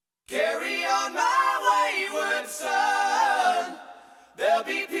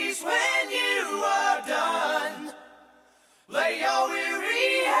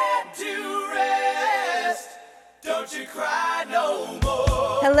cry no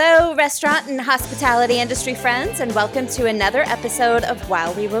more. Hello, restaurant and hospitality industry friends, and welcome to another episode of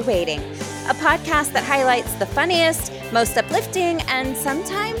While We Were Waiting, a podcast that highlights the funniest, most uplifting, and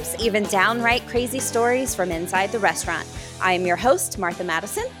sometimes even downright crazy stories from inside the restaurant. I am your host, Martha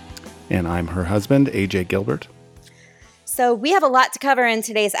Madison. And I'm her husband, AJ Gilbert. So we have a lot to cover in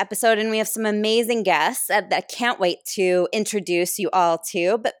today's episode, and we have some amazing guests that I can't wait to introduce you all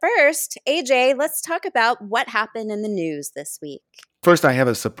to. But first, AJ, let's talk about what happened in the news this week. First, I have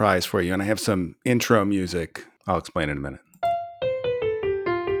a surprise for you, and I have some intro music. I'll explain in a minute.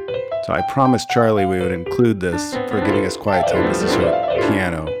 So I promised Charlie we would include this for giving us quiet time. This is her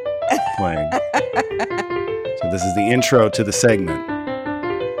piano playing. So this is the intro to the segment.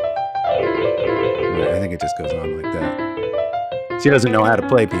 I think it just goes on like that. She doesn't know how to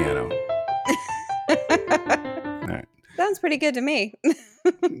play piano. All right. Sounds pretty good to me.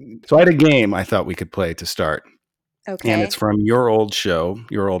 So I had a game I thought we could play to start. Okay. And it's from your old show,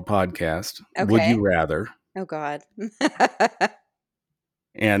 your old podcast, Okay. Would You Rather? Oh, God.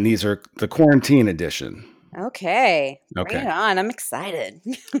 And these are the quarantine edition. Okay. Okay. Bring it on. I'm excited.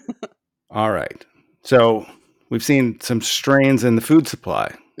 All right. So we've seen some strains in the food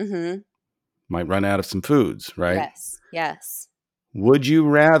supply. Mm-hmm. Might run out of some foods, right? Yes. Would you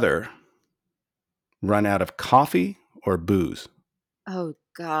rather run out of coffee or booze? Oh,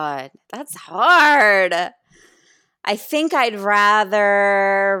 God. That's hard. I think I'd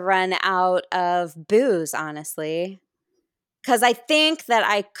rather run out of booze, honestly. Because I think that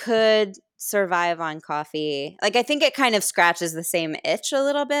I could survive on coffee. Like, I think it kind of scratches the same itch a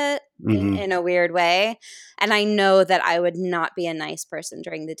little bit in a weird way. And I know that I would not be a nice person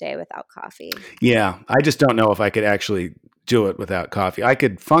during the day without coffee. Yeah. I just don't know if I could actually do it without coffee. I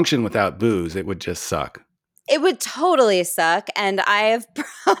could function without booze. It would just suck. It would totally suck. And I have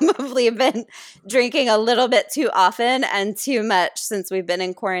probably been drinking a little bit too often and too much since we've been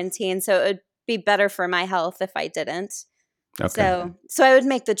in quarantine. So it would be better for my health if I didn't. Okay. So I would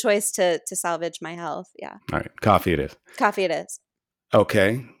make the choice to salvage my health. Yeah. All right. Coffee it is. Coffee it is.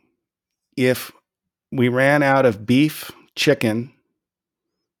 Okay. If we ran out of beef, chicken,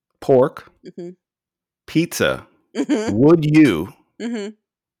 pork, pizza, would you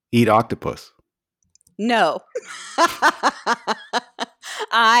eat octopus? No.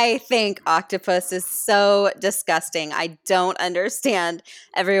 I think octopus is so disgusting. I don't understand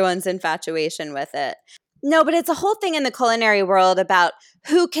everyone's infatuation with it. No, but it's a whole thing in the culinary world about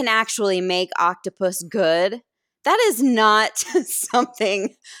who can actually make octopus good. That is not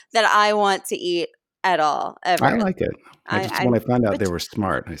something that I want to eat at all, ever. I like it. When I found out they were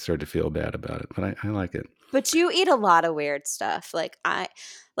smart, I started to feel bad about it, but I like it. But you eat a lot of weird stuff. Like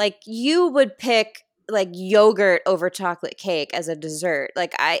you would pick like yogurt over chocolate cake as a dessert.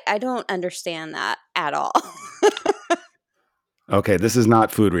 Like I don't understand that at all. Okay, this is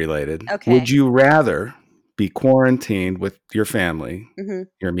not food related. Okay. Would you rather be quarantined with your family,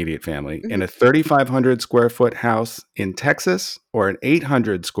 your immediate family, in a 3,500 square foot house in Texas or an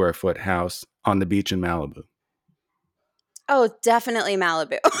 800 square foot house on the beach in Malibu? Oh, definitely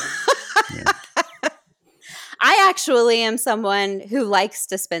Malibu. Yeah. I actually am someone who likes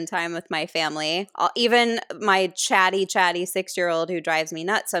to spend time with my family, even my chatty 6-year-old who drives me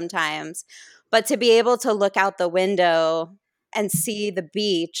nuts sometimes. But to be able to look out the window and see the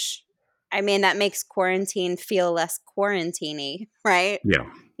beach, I mean, that makes quarantine feel less quarantine-y, right? Yeah.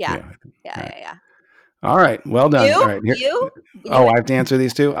 All right. Well done. You? All right. You? I have to answer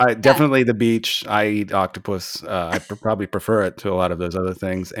these two? Definitely the beach. I eat octopus. I probably prefer it to a lot of those other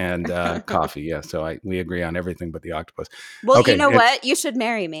things. And coffee. Yeah. So we agree on everything but the octopus. Well, okay, you know what? You should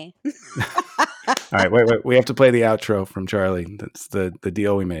marry me. All right. Wait. We have to play the outro from Charlie. That's the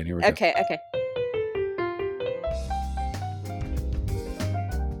deal we made. Here we go. Okay.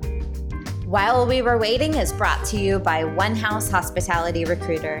 While We Were Waiting is brought to you by One House Hospitality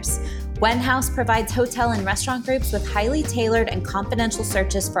Recruiters. One House provides hotel and restaurant groups with highly tailored and confidential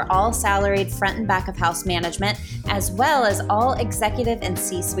searches for all salaried front and back of house management, as well as all executive and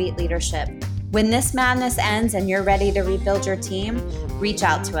C-suite leadership. When this madness ends and you're ready to rebuild your team, reach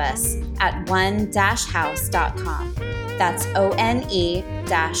out to us at one-house.com. That's one-haus.com.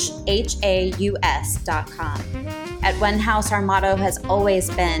 At One House, our motto has always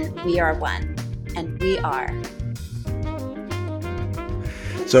been, we are one, and we are.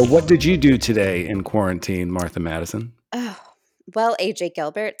 So what did you do today in quarantine, Martha Madison? Oh, well, AJ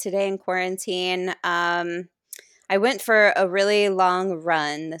Gilbert, today in quarantine, I went for a really long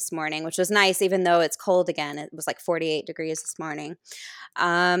run this morning, which was nice, even though it's cold again. It was like 48 degrees this morning.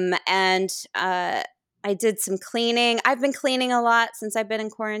 I did some cleaning. I've been cleaning a lot since I've been in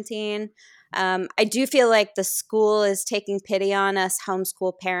quarantine. I do feel like the school is taking pity on us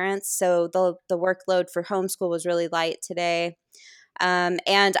homeschool parents. So the workload for homeschool was really light today.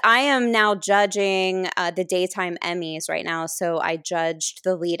 And I am now judging the daytime Emmys right now. So I judged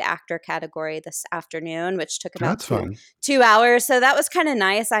the lead actor category this afternoon, which took about That's fun. 2 hours. So that was kind of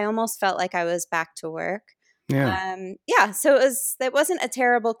nice. I almost felt like I was back to work. Yeah. So it wasn't a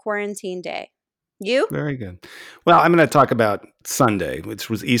terrible quarantine day. You? Very good. Well, I'm going to talk about Sunday, which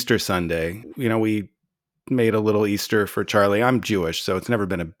was Easter Sunday. We made a little Easter for Charlie. I'm Jewish, so it's never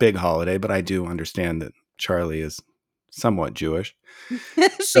been a big holiday, but I do understand that Charlie is somewhat Jewish.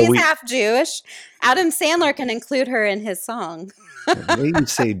 She's half Jewish. Adam Sandler can include her in his song. The way you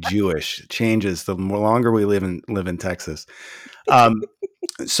say Jewish changes the longer we live in Texas.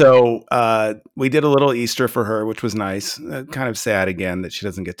 So we did a little Easter for her, which was nice. Kind of sad again that she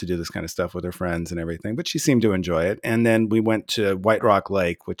doesn't get to do this kind of stuff with her friends and everything, but she seemed to enjoy it. And then we went to White Rock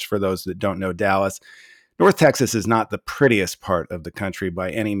Lake, which for those that don't know Dallas, North Texas is not the prettiest part of the country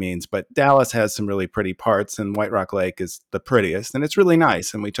by any means, but Dallas has some really pretty parts, and White Rock Lake is the prettiest, and it's really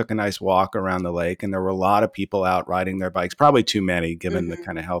nice. And we took a nice walk around the lake, and there were a lot of people out riding their bikes, probably too many given the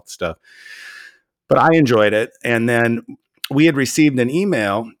kind of health stuff. But I enjoyed it. And then we had received an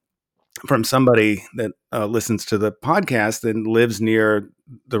email from somebody that listens to the podcast and lives near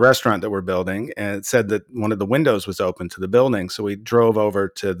the restaurant that we're building, and it said that one of the windows was open to the building. So we drove over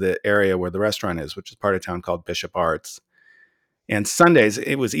to the area where the restaurant is, which is part of town called Bishop Arts. And Sundays,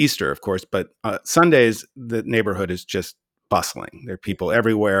 it was Easter, of course, but Sundays, the neighborhood is just bustling. There are people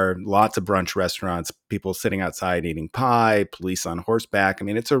everywhere, lots of brunch restaurants, people sitting outside eating pie, police on horseback. I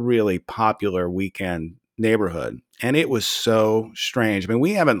mean, it's a really popular weekend neighborhood. And it was so strange. I mean,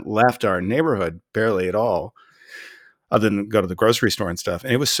 we haven't left our neighborhood barely at all, other than go to the grocery store and stuff.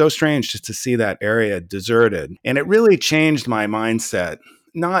 And it was so strange just to see that area deserted. And it really changed my mindset.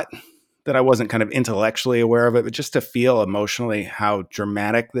 Not that I wasn't kind of intellectually aware of it, but just to feel emotionally how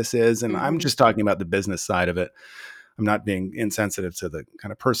dramatic this is. And I'm just talking about the business side of it. I'm not being insensitive to the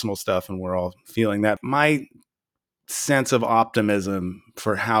kind of personal stuff, and we're all feeling that. My sense of optimism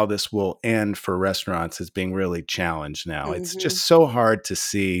for how this will end for restaurants is being really challenged now. It's just so hard to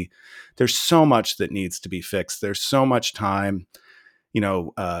see. There's so much that needs to be fixed. There's so much time,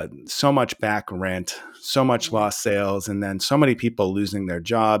 so much back rent, so much lost sales, and then so many people losing their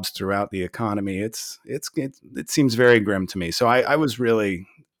jobs throughout the economy. It seems very grim to me. So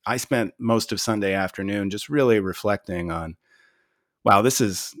I spent most of Sunday afternoon just really reflecting on, wow, this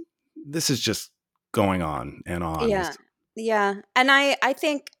is just going on and on. Yeah. Yeah. And I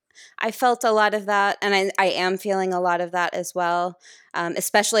think I felt a lot of that, and I am feeling a lot of that as well,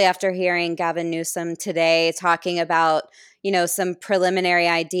 especially after hearing Gavin Newsom today talking about, some preliminary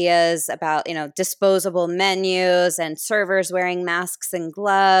ideas about, disposable menus and servers wearing masks and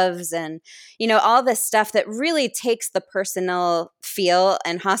gloves and, all this stuff that really takes the personal feel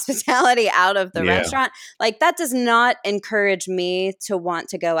and hospitality out of the restaurant. Like, that does not encourage me to want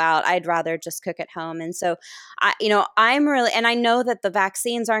to go out. I'd rather just cook at home. And so, I'm really, and I know that the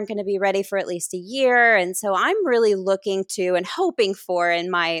vaccines aren't going to be ready for at least a year. And so I'm really looking to and hoping for,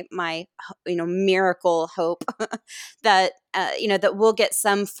 in my miracle hope that, that we'll get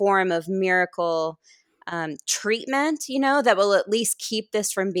some form of miracle treatment, that will at least keep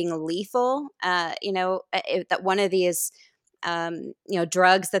this from being lethal. That one of these,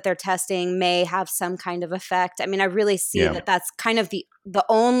 drugs that they're testing may have some kind of effect. I mean, I really see that that's kind of the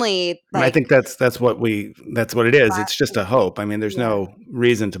only. And I think that's what it is. It's just a hope. I mean, there's no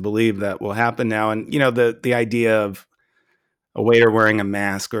reason to believe that will happen now. And the idea of a waiter wearing a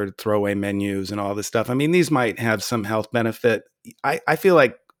mask or throwaway menus and all this stuff. I mean, these might have some health benefit. I feel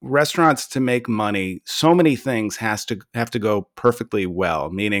like restaurants, to make money, so many things have to go perfectly well,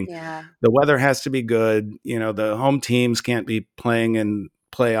 meaning the weather has to be good. The home teams can't be playing in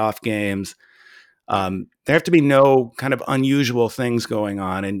playoff games. There have to be no kind of unusual things going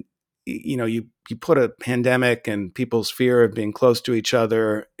on. And, you put a pandemic and people's fear of being close to each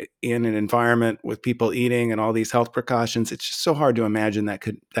other in an environment with people eating and all these health precautions. It's just so hard to imagine that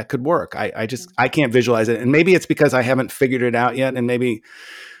could work. I can't visualize it. And maybe it's because I haven't figured it out yet. And maybe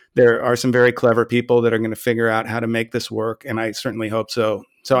there are some very clever people that are going to figure out how to make this work. And I certainly hope so.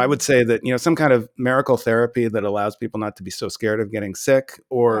 So I would say that, some kind of miracle therapy that allows people not to be so scared of getting sick,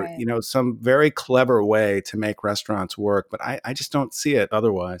 or, some very clever way to make restaurants work. But I just don't see it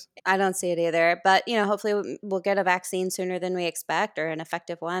otherwise. I don't see it either. But, hopefully we'll get a vaccine sooner than we expect, or an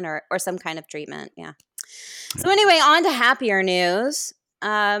effective one, or some kind of treatment. Yeah. So anyway, on to happier news.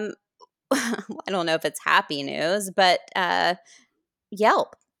 I don't know if it's happy news, but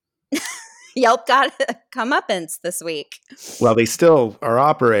Yelp. Yelp got a comeuppance this week. Well, they still are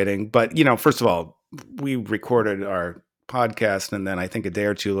operating, but first of all, we recorded our podcast, and then I think a day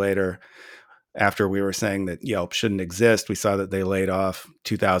or two later, after we were saying that Yelp shouldn't exist, we saw that they laid off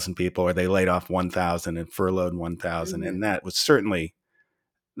 2,000 people, or they laid off 1,000 and furloughed 1,000, and that was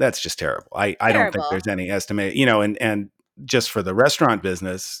that's just terrible. I don't think there's any estimate, and just for the restaurant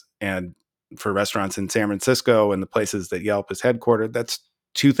business and for restaurants in San Francisco and the places that Yelp is headquartered, that's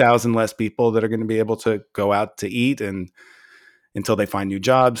 2,000 less people that are going to be able to go out to eat and until they find new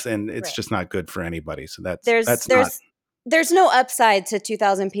jobs, and it's just not good for anybody. So there's no upside to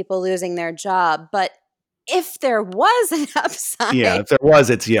 2,000 people losing their job, but if there was an upside, if there was,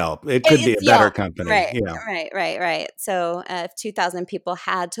 it's Yelp. It could be a better company. Right. So if 2,000 people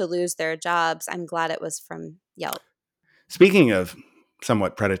had to lose their jobs, I'm glad it was from Yelp. Speaking of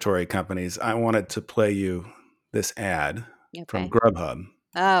somewhat predatory companies, I wanted to play you this ad from Grubhub.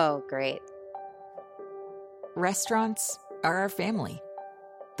 Oh, great. Restaurants are our family,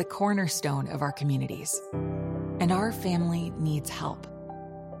 the cornerstone of our communities. And our family needs help.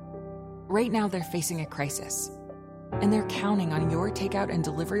 Right now, they're facing a crisis, and they're counting on your takeout and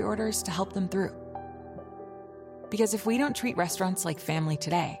delivery orders to help them through. Because if we don't treat restaurants like family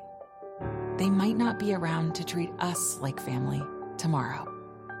today, they might not be around to treat us like family tomorrow.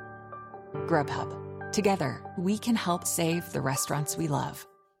 Grubhub. Together, we can help save the restaurants we love.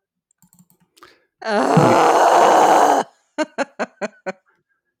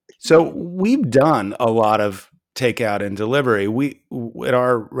 So we've done a lot of takeout and delivery. We, at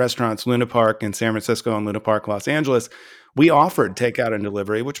our restaurants, Luna Park in San Francisco and Luna Park, Los Angeles, we offered takeout and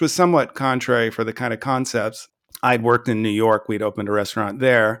delivery, which was somewhat contrary for the kind of concepts. I'd worked in New York. We'd opened a restaurant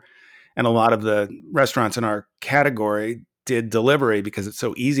there. And a lot of the restaurants in our category did delivery because it's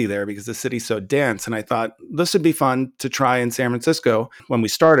so easy there, because the city's so dense. And I thought this would be fun to try in San Francisco. When we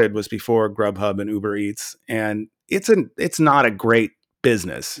started was before Grubhub and Uber Eats. And it's not a great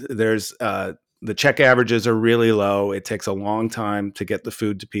business. There's the check averages are really low. It takes a long time to get the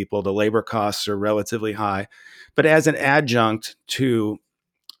food to people. The labor costs are relatively high. But as an adjunct to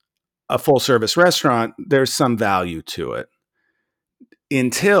a full service restaurant, there's some value to it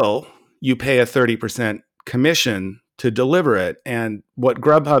until you pay a 30% commission to deliver it. And what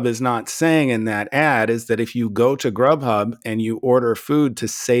Grubhub is not saying in that ad is that if you go to Grubhub and you order food to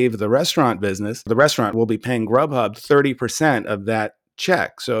save the restaurant business, the restaurant will be paying Grubhub 30% of that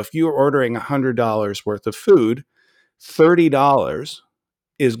check. So if you're ordering $100 worth of food, $30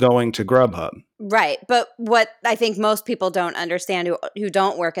 is going to Grubhub. Right. But what I think most people don't understand who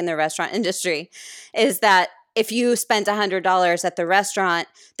don't work in the restaurant industry is that if you spent $100 at the restaurant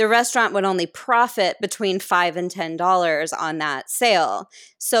would only profit between $5 and $10 on that sale.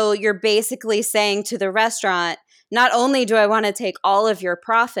 So you're basically saying to the restaurant, not only do I want to take all of your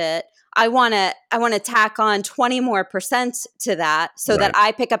profit, I want to tack on 20 more percent to that so that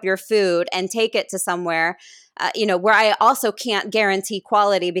I pick up your food and take it to somewhere, where I also can't guarantee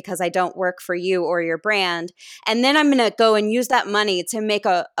quality because I don't work for you or your brand. And then I'm going to go and use that money to make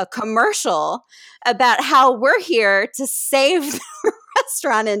a commercial about how we're here to save the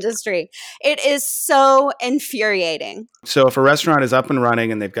restaurant industry. It is so infuriating. So if a restaurant is up and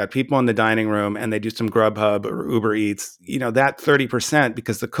running and they've got people in the dining room and they do some Grubhub or Uber Eats, that 30%,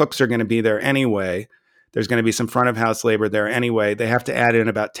 because the cooks are going to be there anyway, there's going to be some front of house labor there anyway. They have to add in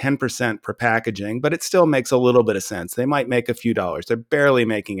about 10% per packaging, but it still makes a little bit of sense. They might make a few dollars. They're barely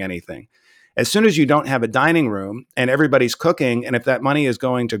making anything. As soon as you don't have a dining room and everybody's cooking, and if that money is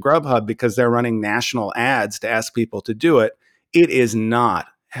going to Grubhub because they're running national ads to ask people to do it, it is not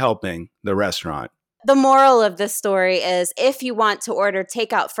helping the restaurant. The moral of this story is if you want to order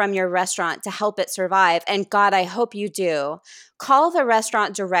takeout from your restaurant to help it survive, and God, I hope you do, call the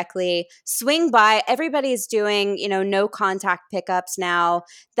restaurant directly, swing by. Everybody's doing, no contact pickups now.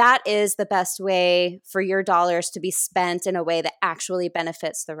 That is the best way for your dollars to be spent in a way that actually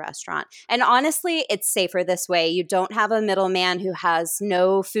benefits the restaurant. And honestly, it's safer this way. You don't have a middleman who has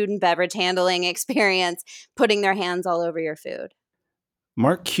no food and beverage handling experience putting their hands all over your food.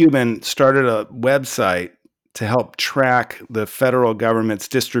 Mark Cuban started a website to help track the federal government's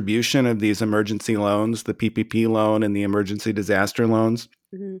distribution of these emergency loans, the PPP loan and the emergency disaster loans.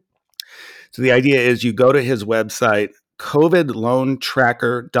 Mm-hmm. So the idea is you go to his website,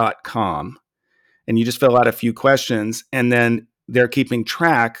 covidloantracker.com, and you just fill out a few questions, and then they're keeping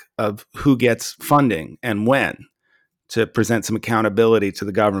track of who gets funding and when to present some accountability to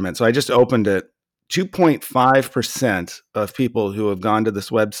the government. So I just opened it. 2.5% of people who have gone to this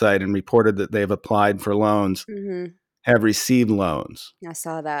website and reported that they've applied for loans have received loans. I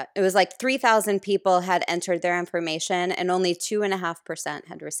saw that. It was like 3,000 people had entered their information and only 2.5%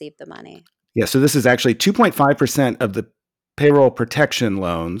 had received the money. Yeah, so this is actually 2.5% of the payroll protection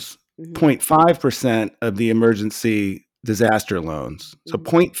loans, 0.5% of the emergency disaster loans. So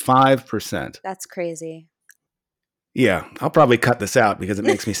 0.5%. That's crazy. Yeah, I'll probably cut this out because it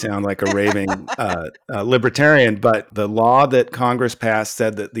makes me sound like a raving libertarian. But the law that Congress passed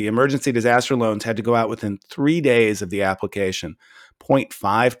said that the emergency disaster loans had to go out within 3 days of the application.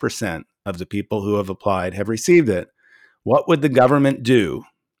 0.5% of the people who have applied have received it. What would the government do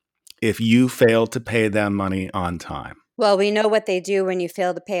if you failed to pay them money on time? Well, we know what they do when you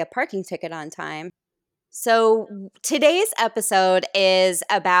fail to pay a parking ticket on time. So today's episode is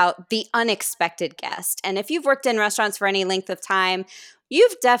about the unexpected guest. And if you've worked in restaurants for any length of time,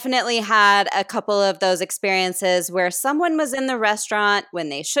 you've definitely had a couple of those experiences where someone was in the restaurant when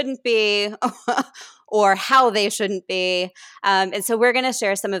they shouldn't be or how they shouldn't be. And so we're going to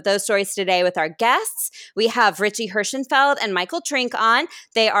share some of those stories today with our guests. We have Richie Herschenfeld and Michael Trenk on.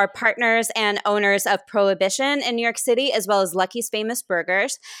 They are partners and owners of Prohibition in New York City, as well as Lucky's Famous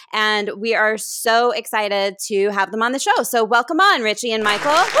Burgers. And we are so excited to have them on the show. So welcome on, Richie and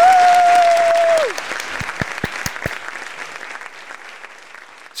Michael. Woo!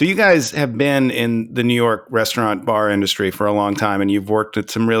 So you guys have been in the New York restaurant bar industry for a long time, and you've worked at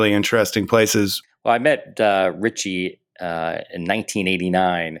some really interesting places. Well, I met Richie in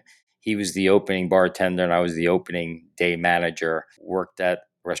 1989. He was the opening bartender, and I was the opening day manager. Worked at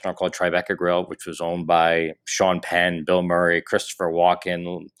a restaurant called Tribeca Grill, which was owned by Sean Penn, Bill Murray, Christopher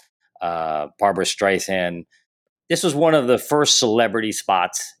Walken, Barbara Streisand. This was one of the first celebrity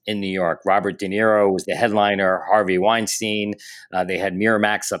spots in New York. Robert De Niro was the headliner, Harvey Weinstein. They had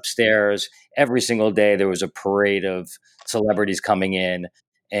Miramax upstairs. Every single day there was a parade of celebrities coming in.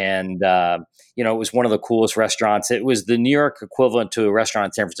 And, it was one of the coolest restaurants. It was the New York equivalent to a restaurant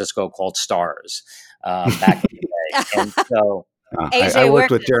in San Francisco called Stars back in the day. And so I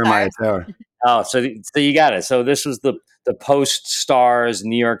worked with Jeremiah Tower. Oh, so you got it. So this was the post Stars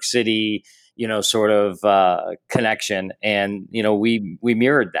New York City, sort of connection, and we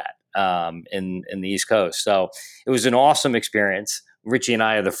mirrored that in the East Coast. So it was an awesome experience. Richie and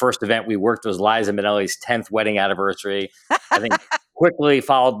I, the first event we worked was Liza Minnelli's 10th wedding anniversary. I think quickly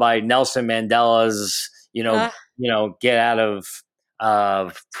followed by Nelson Mandela's, get out of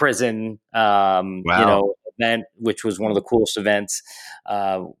prison, event, which was one of the coolest events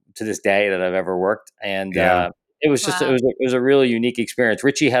to this day that I've ever worked. And it was just it was a really unique experience.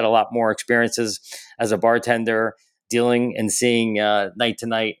 Richie had a lot more experiences as a bartender, dealing and seeing night to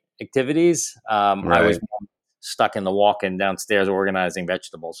night activities. I was stuck in the walk-in downstairs organizing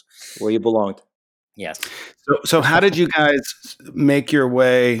vegetables. Where you belonged. Yes. So how did you guys make your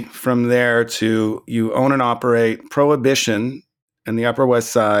way from there to you own and operate Prohibition in the Upper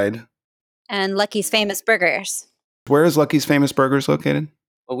West Side? And Lucky's Famous Burgers. Where is Lucky's Famous Burgers located?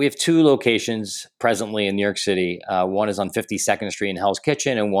 Well, we have two locations presently in New York City. One is on 52nd Street in Hell's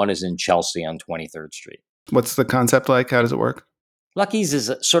Kitchen, and one is in Chelsea on 23rd Street. What's the concept like? How does it work? Lucky's is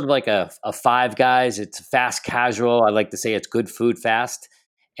sort of like a Five Guys. It's fast casual. I like to say it's good food fast.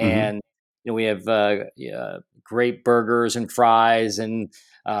 And we have great burgers and fries and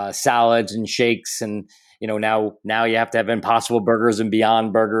salads and shakes. And, now you have to have Impossible Burgers and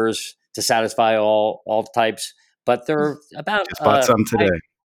Beyond Burgers to satisfy all types. But they're about Just bought some today.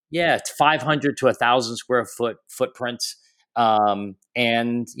 It's 500 to 1,000 square foot footprints. And,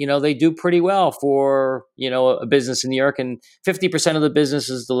 they do pretty well for, a business in New York, and 50% of the business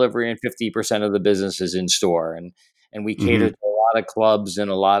is delivery and 50% of the business is in store. And we cater to a lot of clubs and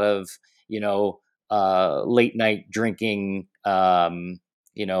a lot of, late night drinking.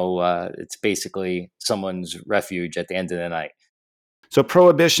 It's basically someone's refuge at the end of the night. So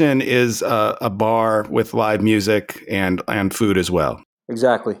Prohibition is a bar with live music and food as well.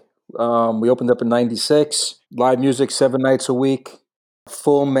 Exactly. We opened up in 96, live music 7 nights a week,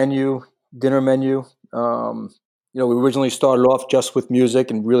 full menu, dinner menu. We originally started off just with music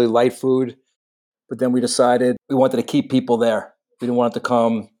and really light food, but then we decided we wanted to keep people there. We didn't want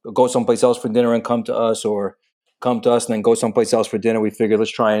them to go someplace else for dinner and come to us, or come to us and then go someplace else for dinner. We figured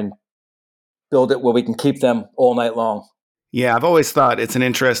let's try and build it where we can keep them all night long. Yeah, I've always thought it's an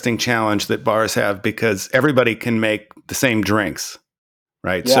interesting challenge that bars have because everybody can make the same drinks,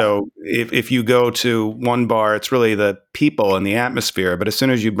 right? Yeah. So if you go to one bar, it's really the people and the atmosphere. But as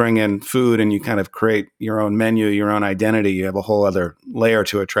soon as you bring in food and you kind of create your own menu, your own identity, you have a whole other layer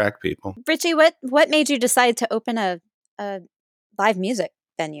to attract people. Richie, what made you decide to open a live music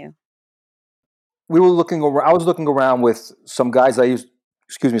venue? I was looking around with some guys I used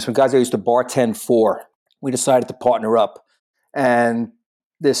to bartend for. We decided to partner up. And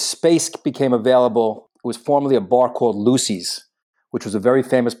this space became available. It was formerly a bar called Lucy's, which was a very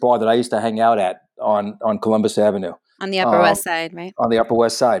famous bar that I used to hang out at on Columbus Avenue. On the Upper West Side, right? On the Upper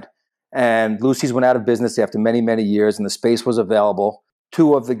West Side. And Lucy's went out of business after many, many years, and the space was available.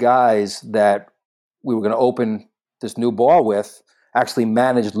 Two of the guys that we were going to open this new bar with actually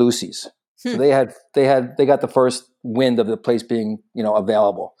managed Lucy's. So they got the first wind of the place being,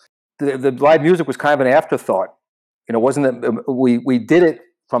 available. The live music was kind of an afterthought. It wasn't that we did it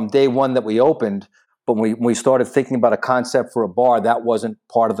from day one that we opened, but when we started thinking about a concept for a bar, that wasn't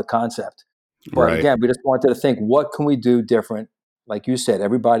part of the concept. But again, we just wanted to think, what can we do different? Like you said,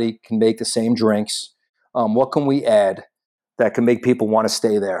 everybody can make the same drinks. What can we add that can make people want to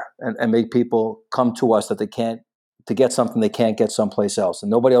stay there and make people come to us to get something they can't get someplace else? And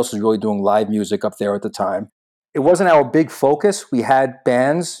nobody else was really doing live music up there at the time. It wasn't our big focus. We had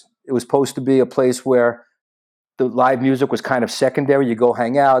bands. It was supposed to be a place where the live music was kind of secondary. You go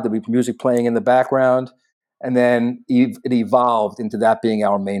hang out, there'd be music playing in the background. And then it evolved into that being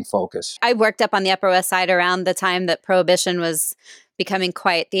our main focus. I worked up on the Upper West Side around the time that Prohibition was becoming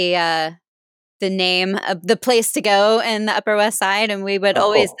quite the name of the place to go in the Upper West Side. And we would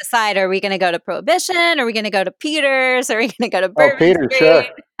always decide, are we going to go to Prohibition? Are we going to go to Peters? Are we going to go to Bourbon Peters, Street? sure.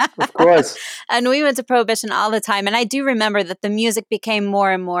 Of course. And we went to Prohibition all the time. And I do remember that the music became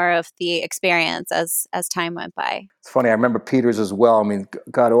more and more of the experience as time went by. It's funny. I remember Peters as well. I mean,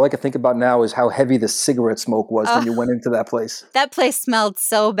 God, all I can think about now is how heavy the cigarette smoke was when you went into that place. That place smelled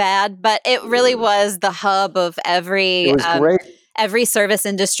so bad, but it really was the hub of every... It was great. Every service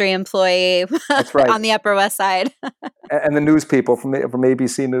industry employee That's right. on the Upper West Side. And the news people from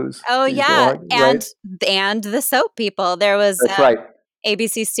ABC News. Oh, yeah. And the soap people. There was That's right.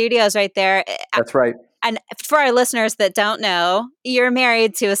 ABC Studios right there. That's right. And for our listeners that don't know, you're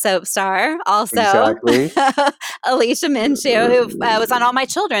married to a soap star also. Exactly. Alicia Minshew, who was on All My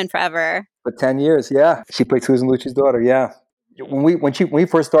Children forever. For 10 years, yeah. She played Susan Lucci's daughter, yeah. When we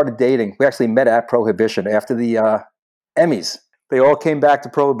first started dating, we actually met at Prohibition after the Emmys. They all came back to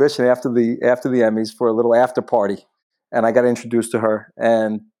Prohibition after the Emmys for a little after party, and I got introduced to her,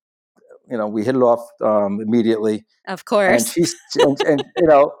 and we hit it off immediately. Of course. And she's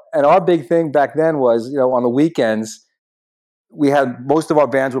and our big thing back then was on the weekends we had most of our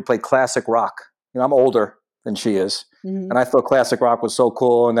bands would play classic rock. I'm older than she is, and I thought classic rock was so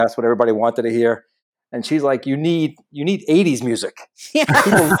cool, and that's what everybody wanted to hear. And she's like, "You need 80s music. Yeah.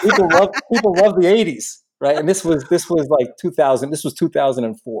 People love the 80s." Right, and this was like 2000. This was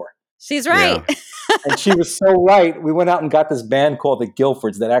 2004. She's right, and she was so right. We went out and got this band called the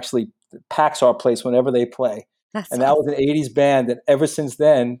Guilfords that actually packs our place whenever they play. That was an '80s band. And ever since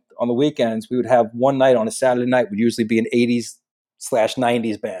then, on the weekends, we would have one night on a Saturday night would usually be an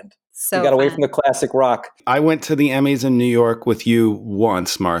 '80s/90s band. So we got away from the classic rock. I went to the Emmys in New York with you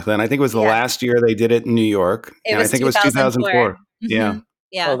once, Martha, and I think it was the last year they did it in New York. I think it was 2004. Mm-hmm.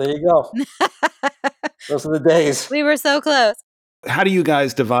 Yeah. Oh, there you go. Those are the days. We were so close. How do you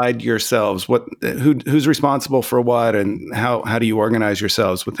guys divide yourselves? Who's responsible for what, and how do you organize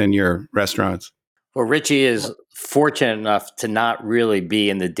yourselves within your restaurants? Well, Richie is fortunate enough to not really be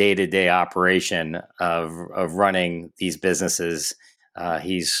in the day-to-day operation of running these businesses.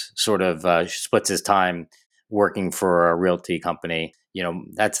 He's sort of splits his time working for a realty company.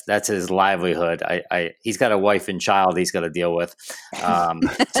 That's his livelihood. He's got a wife and child he's got to deal with.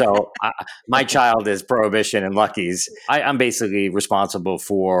 So my child is Prohibition and Lucky's. I'm basically responsible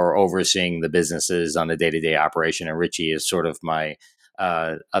for overseeing the businesses on a day-to-day operation, and Richie is sort of my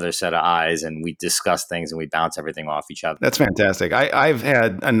other set of eyes, and we discuss things and we bounce everything off each other. That's fantastic. I've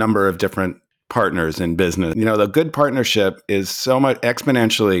had a number of different partners in business. The good partnership is so much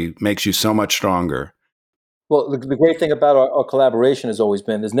exponentially makes you so much stronger. Well, the great thing about our collaboration has always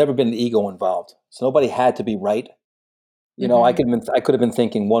been there's never been an ego involved. So nobody had to be right. I could have been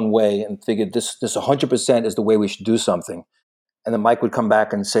thinking one way and figured this 100% is the way we should do something. And then Mike would come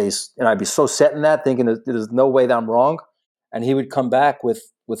back and say, and I'd be so set in that thinking there's no way that I'm wrong. And he would come back with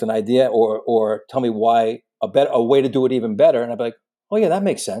an idea or tell me why a way to do it even better. And I'd be like, oh yeah, that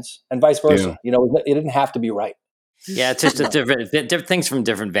makes sense. And vice versa. Yeah. It didn't have to be right. Yeah, it's just different things from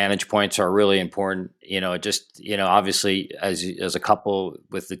different vantage points are really important. Obviously as a couple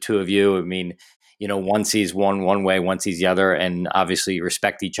with the two of you, I mean, one sees one way, one sees the other, and obviously you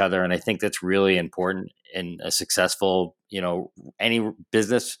respect each other. And I think that's really important in a successful, any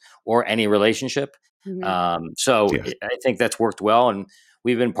business or any relationship. Mm-hmm. I think that's worked well. And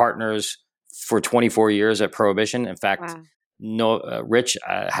we've been partners for 24 years at Prohibition. In fact, Rich,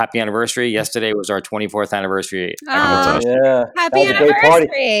 happy anniversary. Yesterday was our 24th anniversary. Yeah. Happy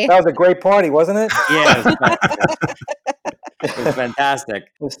anniversary. That was a great party, wasn't it? Yeah. It was fantastic.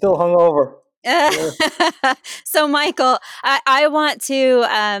 We're still hungover. So, Michael, I want to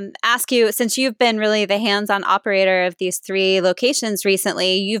ask you, since you've been really the hands-on operator of these 3 locations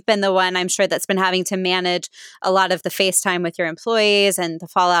recently, you've been the one, I'm sure, that's been having to manage a lot of the FaceTime with your employees and the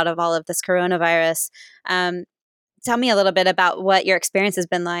fallout of all of this coronavirus. Tell me a little bit about what your experience has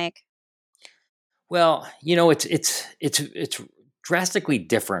been like. Well, it's drastically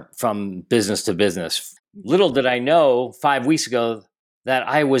different from business to business. Little did I know 5 weeks ago that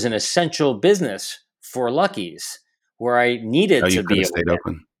I was an essential business for Lucky's, where I Oh, needed you to could be have stayed open.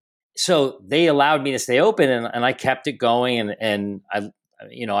 open. So they allowed me to stay open, and I kept it going. And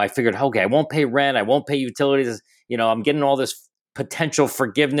I figured, okay, I won't pay rent, I won't pay utilities. I'm getting all this potential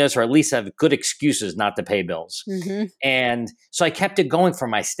forgiveness, or at least have good excuses not to pay bills. Mm-hmm. And so I kept it going for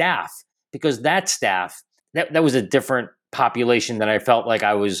my staff, because that staff, that was a different population that I felt like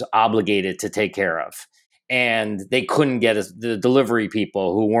I was obligated to take care of. And they couldn't get the delivery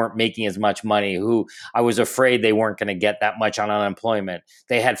people who weren't making as much money, who I was afraid they weren't going to get that much on unemployment.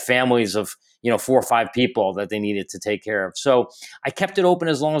 They had families of 4 or 5 people that they needed to take care of. So I kept it open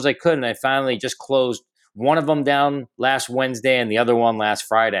as long as I could, and I finally just closed one of them down last Wednesday and the other one last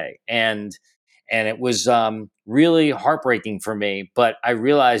Friday. And it was really heartbreaking for me. But I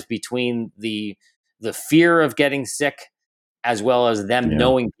realized, between the fear of getting sick, as well as them Yeah.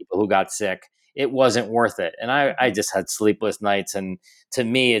 knowing people who got sick, it wasn't worth it. And I just had sleepless nights. And to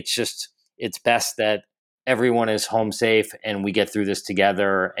me, it's best that everyone is home safe and we get through this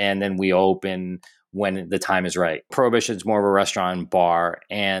together, and then we open when the time is right. Prohibition's more of a restaurant and bar.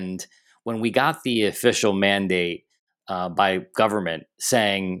 And when we got the official mandate by government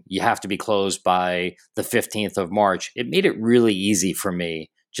saying you have to be closed by the 15th of March, it made it really easy for me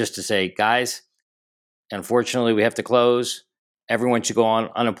just to say, guys, unfortunately, we have to close. Everyone should go on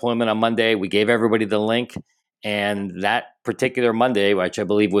unemployment on Monday. We gave everybody the link. And that particular Monday, which I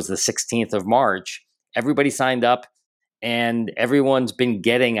believe was the 16th of March, everybody signed up, and everyone's been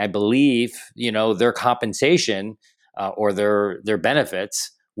getting, I believe, their compensation or their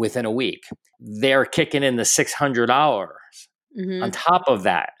benefits within a week. They're kicking in the $600 Mm-hmm. on top of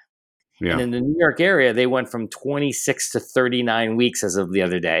that. Yeah. And in the New York area, they went from 26 to 39 weeks as of the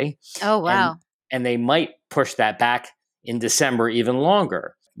other day. Oh, wow. And they might push that back in December even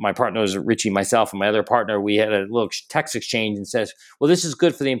longer. My partner was Richie, myself, and my other partner, we had a little text exchange, and says, well, this is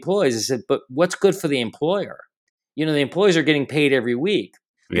good for the employees. I said, but what's good for the employer? The employees are getting paid every week.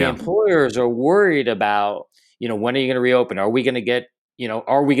 The Yeah. employers are worried about, when are you going to reopen? Are we going to get,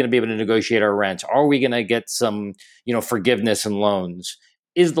 are we going to be able to negotiate our rents? Are we going to get some, forgiveness and loans?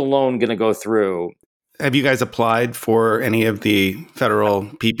 Is the loan going to go through? Have you guys applied for any of the federal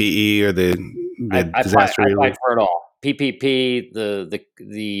PPE or the disaster I relief? applied for it all. PPP, the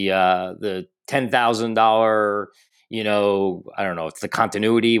 $10,000, I don't know, it's the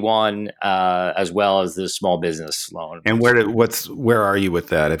continuity one, as well as the small business loan. And where are you with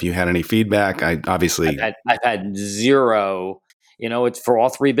that? Have you had any feedback? I've had zero. It's for all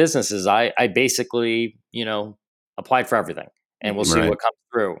 3 businesses. I basically, applied for everything, and we'll see Right. what comes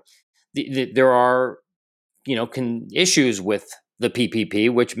through. There are issues with the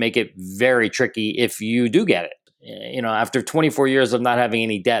PPP, which make it very tricky if you do get it. After 24 years of not having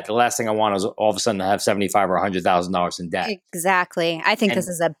any debt, the last thing I want is all of a sudden to have $75,000 or $100,000 in debt. Exactly. I think this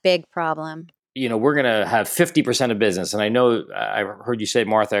And is a big problem. we're going to have 50% of business, and I know I heard you say,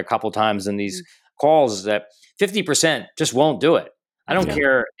 Martha, a couple times in these calls that 50% just won't do it. I don't Yeah.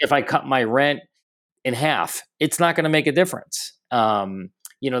 care if I cut my rent in half; it's not going to make a difference.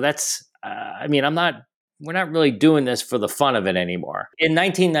 That's. We're not really doing this for the fun of it anymore. In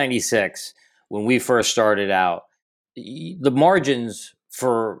 1996, when we first started out, the margins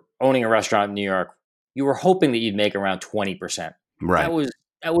for owning a restaurant in New York, you were hoping that you'd make around 20%. Right.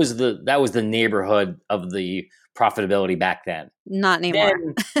 That was the neighborhood of the profitability back then. Not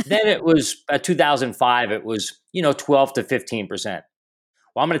anymore. Then it was 2005. It was 12 to 15%.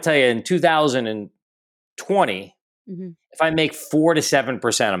 Well, I'm going to tell you, in 2020, if I make 4 to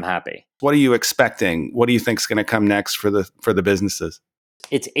 7%, I'm happy. What are you expecting? What do you think is going to come next for the businesses?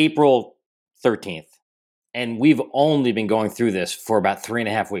 It's April 13th, and we've only been going through this for about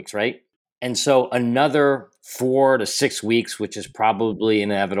 3.5 weeks, right? And so another 4 to 6 weeks, which is probably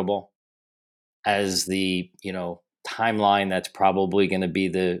inevitable, as the timeline that's probably going to be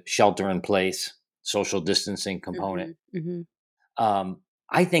the shelter in place, social distancing component.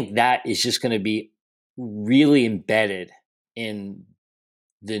 I think that is just going to be really embedded in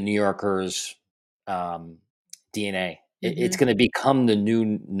the New Yorkers' DNA. It's going to become the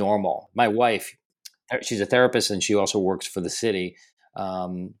new normal. My wife, she's a therapist, and she also works for the city.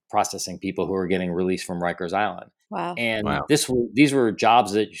 processing people who were getting released from Rikers Island. Wow. And Wow. these were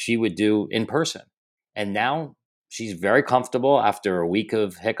jobs that she would do in person. And now she's very comfortable after a week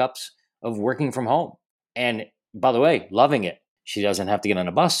of hiccups of working from home. And by the way, loving it. She doesn't have to get on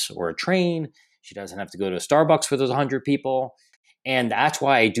a bus or a train. She doesn't have to go to a Starbucks with those 100 people. And that's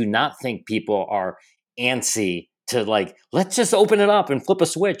why I do not think people are antsy to like, let's just open it up and flip a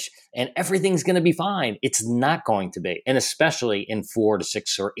switch and everything's going to be fine. It's not going to be. And especially in 4 to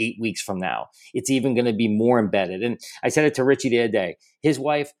 6 or 8 weeks from now, it's even going to be more embedded. And I said it to Richie the other day, his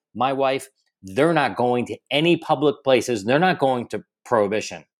wife, my wife, they're not going to any public places. They're not going to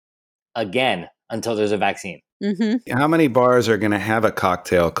Prohibition again until there's a vaccine. Mm-hmm. How many bars are going to have a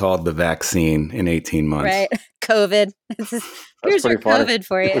cocktail called the vaccine in 18 months? Right. COVID. Here's your COVID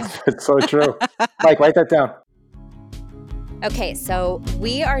for you. It's so true. Mike, write that down. Okay, so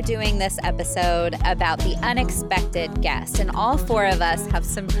we are doing this episode about the unexpected guest, and all 4 of us have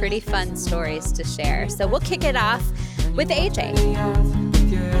some pretty fun stories to share. So we'll kick it off with AJ.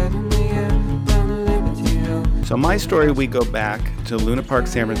 So my story, we go back to Luna Park,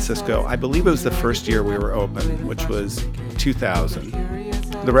 San Francisco. I believe it was the first year we were open, which was 2000.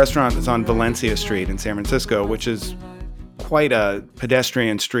 The restaurant is on Valencia Street in San Francisco, which is quite a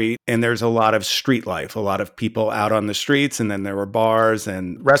pedestrian street, and there's a lot of street life, a lot of people out on the streets, and then there were bars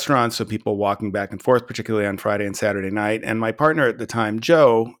and restaurants, so people walking back and forth, particularly on Friday and Saturday night. And my partner at the time,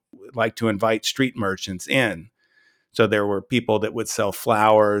 Joe, liked to invite street merchants in. So there were people that would sell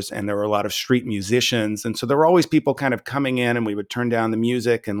flowers, and there were a lot of street musicians. And so there were always people kind of coming in, and we would turn down the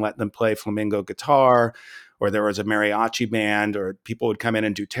music and let them play flamenco guitar, or there was a mariachi band, or people would come in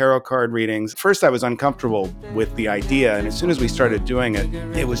and do tarot card readings. First, I was uncomfortable with the idea, and as soon as we started doing it,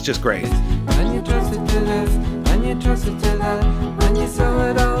 it was just great. And you trusted to this, and you trusted to that, and you saw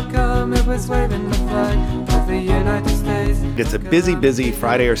it all come, it was waving the flag of the United States. It's a busy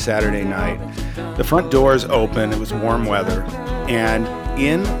Friday or Saturday night. The front doors open, it was warm weather, and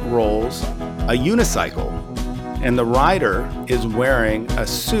in rolls a unicycle. And the rider is wearing a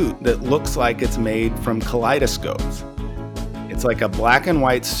suit that looks like it's made from kaleidoscopes. It's like a black and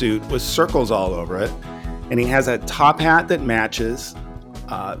white suit with circles all over it. And he has a top hat that matches.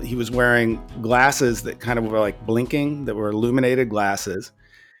 He was wearing glasses that kind of were like blinking, that were illuminated glasses.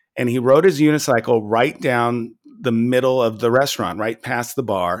 And he rode his unicycle right down the middle of the restaurant, right past the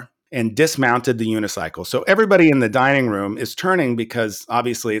bar, and dismounted the unicycle. So everybody in the dining room is turning, because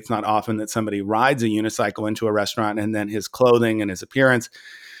obviously it's not often that somebody rides a unicycle into a restaurant, and then his clothing and his appearance,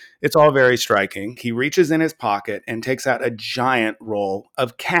 it's all very striking. He reaches in his pocket and takes out a giant roll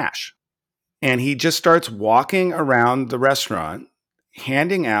of cash. And he just starts walking around the restaurant,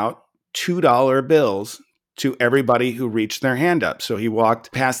 handing out $2 bills to everybody who reached their hand up. So he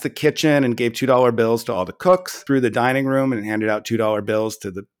walked past the kitchen and gave $2 bills to all the cooks, through the dining room and handed out $2 bills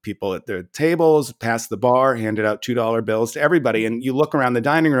to the people at their tables, past the bar, handed out $2 bills to everybody. And you look around the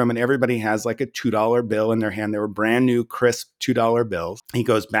dining room and everybody has like a $2 bill in their hand. They were brand new, crisp $2 bills. He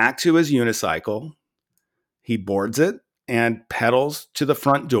goes back to his unicycle, he boards it and pedals to the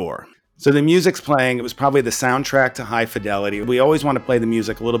front door. So the music's playing. It was probably the soundtrack to High Fidelity. We always want to play the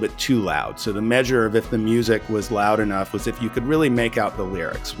music a little bit too loud. So the measure of if the music was loud enough was if you could really make out the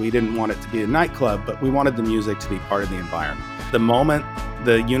lyrics. We didn't want it to be a nightclub, but we wanted the music to be part of the environment. The moment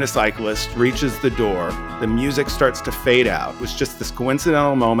the unicyclist reaches the door, the music starts to fade out. It was just this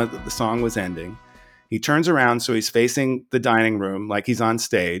coincidental moment that the song was ending. He turns around, so he's facing the dining room like he's on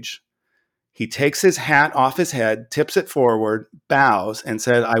stage. He takes his hat off his head, tips it forward, bows, and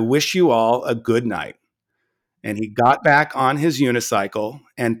said, "I wish you all a good night." And he got back on his unicycle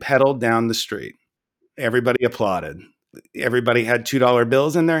and pedaled down the street. Everybody applauded. Everybody had $2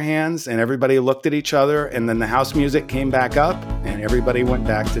 bills in their hands, and everybody looked at each other, and then the house music came back up, and everybody went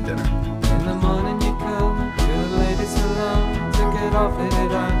back to dinner. In the morning you come to the ladies' salon to get off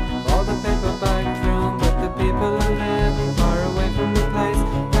it on all the paperback room with the people who live far away from the place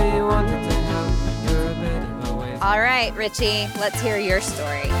where you wanted to go. You're a bit of a waste. All right, Richie, let's hear your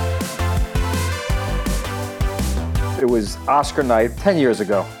story. It was Oscar night 10 years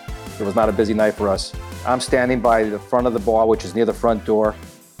ago. It was not a busy night for us. I'm standing by the front of the bar, which is near the front door,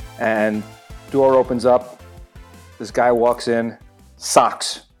 and door opens up. This guy walks in,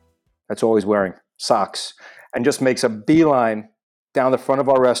 socks. That's all he's wearing, socks, and just makes a beeline down the front of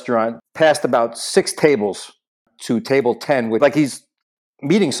our restaurant, past about 6 tables to table 10, with like he's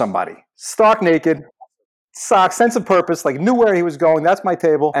meeting somebody. Stark naked, socks, sense of purpose, like knew where he was going. That's my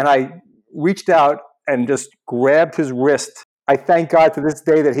table. And I reached out and just grabbed his wrist. I thank God to this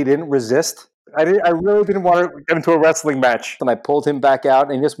day that he didn't resist. I really didn't want to get into a wrestling match. And I pulled him back out,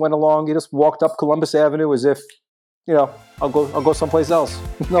 and he just went along. He just walked up Columbus Avenue as if I'll go someplace else.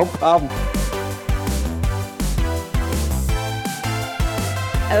 No problem.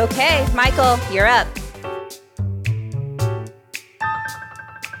 Okay, Michael, you're up.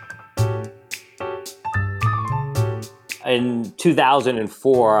 In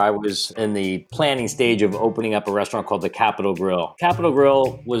 2004, I was in the planning stage of opening up a restaurant called the Capitol Grill. Capitol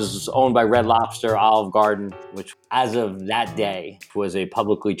Grill was owned by Red Lobster, Olive Garden, which as of that day was a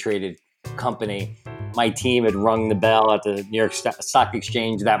publicly traded company. My team had rung the bell at the New York Stock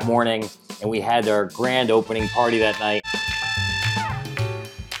Exchange that morning, and we had our grand opening party that night.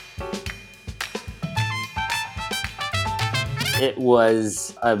 It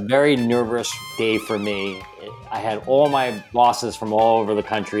was a very nervous day for me. I had all my bosses from all over the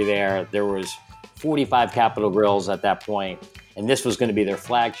country there. There was 45 Capitol Grills at that point, and this was going to be their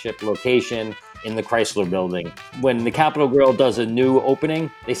flagship location in the Chrysler Building. When the Capitol Grill does a new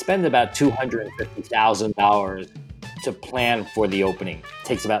opening, they spend about $250,000 to plan for the opening. It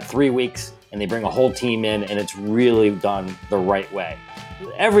takes about 3 weeks, and they bring a whole team in, and it's really done the right way.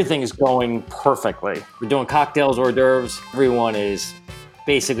 Everything is going perfectly. We're doing cocktails, hors d'oeuvres. Everyone is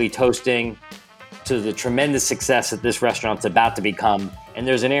basically toasting to the tremendous success that this restaurant's about to become. And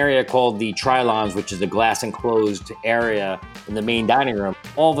there's an area called the Tri-Lounge, which is a glass enclosed area in the main dining room.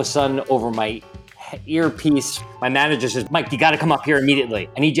 All of a sudden, over my earpiece, my manager says, "Mike, you got to come up here immediately.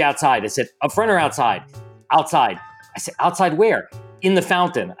 I need you outside." I said, "Up front or outside?" "Outside." I said, "Outside where?" "In the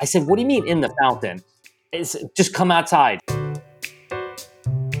fountain." I said, "What do you mean in the fountain?" It's just come outside.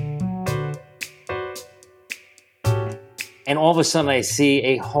 And all of a sudden I see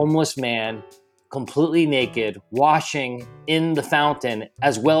a homeless man, completely naked, washing in the fountain,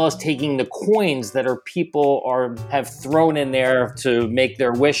 as well as taking the coins that people have thrown in there to make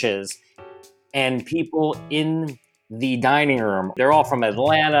their wishes. And people in the dining room, they're all from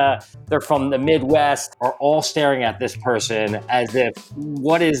Atlanta, they're from the Midwest, are all staring at this person as if,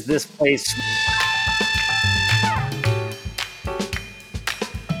 what is this place?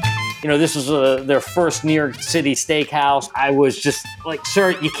 This was their first New York City steakhouse. I was just like,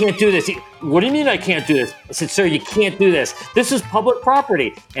 "Sir, you can't do this." "What do you mean I can't do this?" I said, "Sir, you can't do this. This is public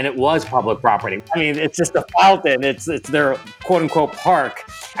property." And it was public property. I mean, it's just a fountain. It's their quote unquote park.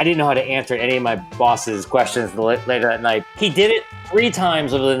 I didn't know how to answer any of my boss's questions later that night. He did it 3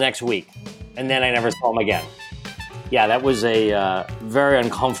 times over the next week, and then I never saw him again. Yeah, that was a very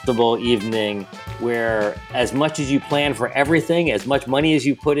uncomfortable evening where as much as you plan for everything, as much money as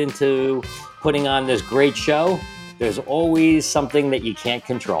you put into putting on this great show, there's always something that you can't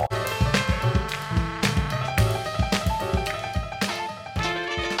control.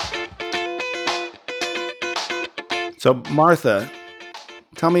 So, Martha,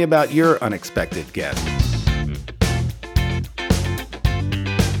 tell me about your unexpected guest.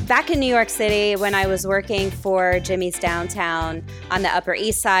 Back in New York City, when I was working for Jimmy's Downtown on the Upper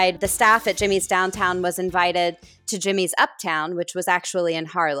East Side, the staff at Jimmy's Downtown was invited to Jimmy's Uptown, which was actually in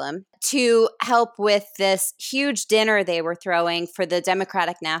Harlem, to help with this huge dinner they were throwing for the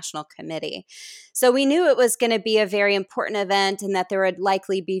Democratic National Committee. So we knew it was going to be a very important event and that there would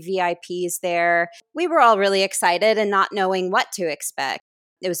likely be VIPs there. We were all really excited and not knowing what to expect.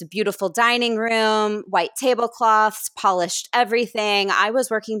 It was a beautiful dining room, white tablecloths, polished everything. I was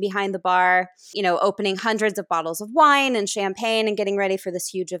working behind the bar, opening hundreds of bottles of wine and champagne and getting ready for this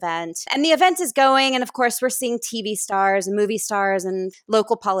huge event. And the event is going, and of course, we're seeing TV stars and movie stars and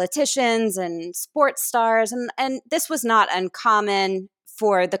local politicians and sports stars. And this was not uncommon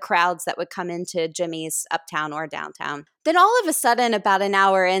for the crowds that would come into Jimmy's Uptown or Downtown. Then all of a sudden, about an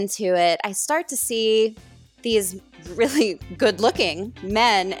hour into it, I start to see these really good-looking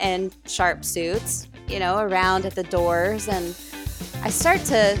men in sharp suits, around at the doors. And I start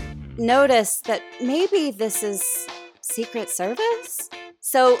to notice that maybe this is Secret Service.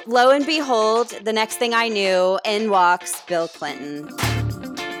 So lo and behold, the next thing I knew, in walks Bill Clinton.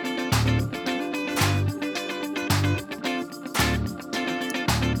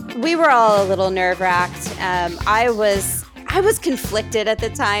 We were all a little nerve-wracked. I was conflicted at the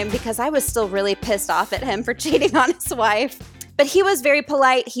time because I was still really pissed off at him for cheating on his wife. But he was very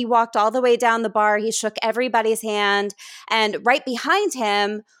polite. He walked all the way down the bar. He shook everybody's hand. And right behind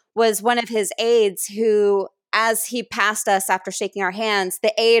him was one of his aides who, as he passed us after shaking our hands,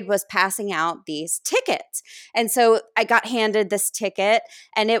 the aide was passing out these tickets. And so I got handed this ticket,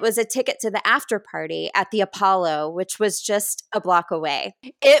 and it was a ticket to the after party at the Apollo, which was just a block away.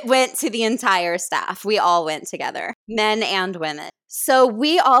 It went to the entire staff. We all went together, men and women. So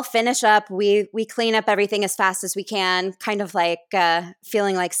we all finish up. We clean up everything as fast as we can, kind of like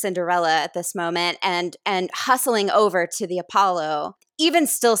feeling like Cinderella at this moment, and hustling over to the Apollo. even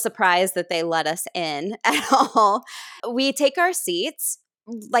still surprised that they let us in at all. We take our seats,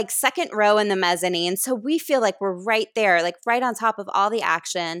 like second row in the mezzanine. So we feel like we're right there, like right on top of all the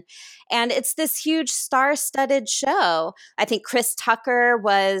action. And it's this huge star-studded show. I think Chris Tucker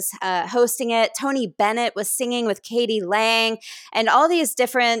was hosting it. Tony Bennett was singing with Katie Lang. And all these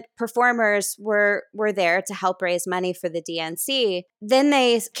different performers were there to help raise money for the DNC. Then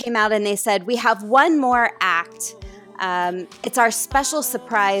they came out and they said, we have one more act. It's our special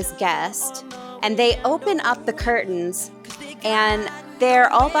surprise guest. And they open up the curtains, and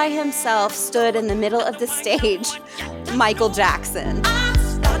there, all by himself, stood in the middle of the stage, Michael Jackson. I'm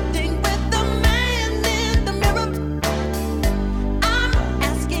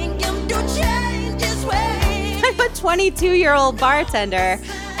a 22-year-old bartender,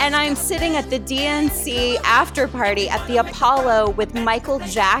 and I'm sitting at the DNC after party at the Apollo with Michael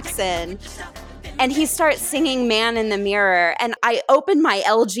Jackson. And he starts singing Man in the Mirror. And I opened my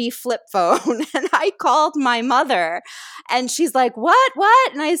LG flip phone and I called my mother. And she's like, what?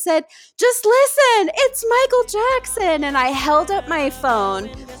 And I said, just listen, it's Michael Jackson. And I held up my phone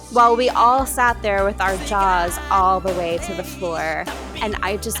while we all sat there with our jaws all the way to the floor. And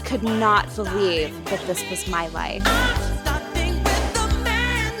I just could not believe that this was my life.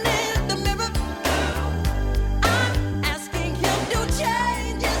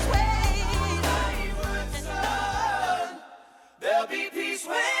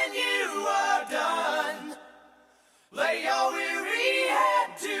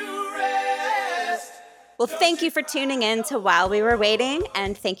 Well, thank you for tuning in to While We Were Waiting,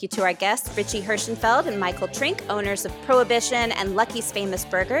 and thank you to our guests, Richie Herschenfeld and Michael Trenk, owners of Prohibition and Lucky's Famous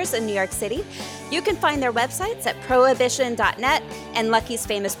Burgers in New York City. You can find their websites at prohibition.net and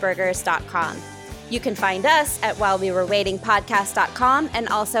luckysfamousburgers.com. You can find us at whilewewerewaitingpodcast.com and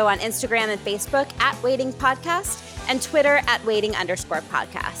also on Instagram and Facebook at Waiting Podcast and Twitter at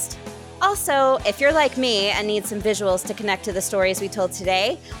Waiting_podcast. Also, if you're like me and need some visuals to connect to the stories we told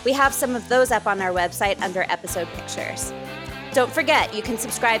today, we have some of those up on our website under episode pictures. Don't forget, you can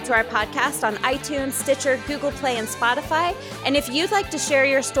subscribe to our podcast on iTunes, Stitcher, Google Play, and Spotify. And if you'd like to share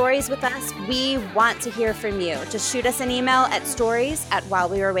your stories with us, we want to hear from you. Just shoot us an email at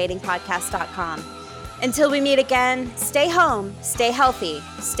stories@whilewewerewaitingpodcast.com. Until we meet again, stay home, stay healthy,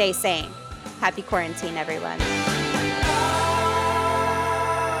 stay sane. Happy quarantine, everyone.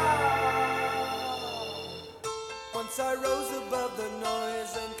 Once I rose above the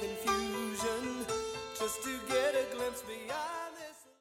noise and confusion, just to get a glimpse beyond.